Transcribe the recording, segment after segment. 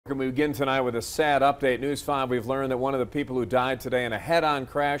We begin tonight with a sad update. News 5, we've learned that one of the people who died today in a head-on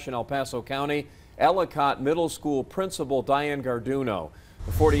crash in El Paso County, Ellicott Middle School principal Diane Garduno.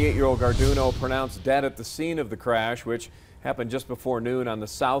 The 48-year-old Garduno pronounced dead at the scene of the crash, which happened just before noon on the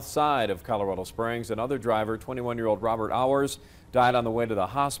south side of Colorado Springs. Another driver, 21-year-old Robert Hours, died on the way to the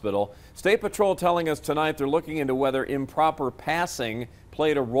hospital. State Patrol telling us tonight they're looking into whether improper passing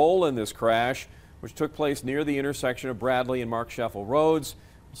played a role in this crash, which took place near the intersection of Bradley and Mark Scheffel Roads.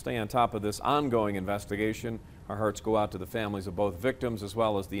 We'll stay on top of this ongoing investigation. Our hearts go out to the families of both victims as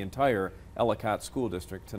well as the entire Ellicott School District tonight.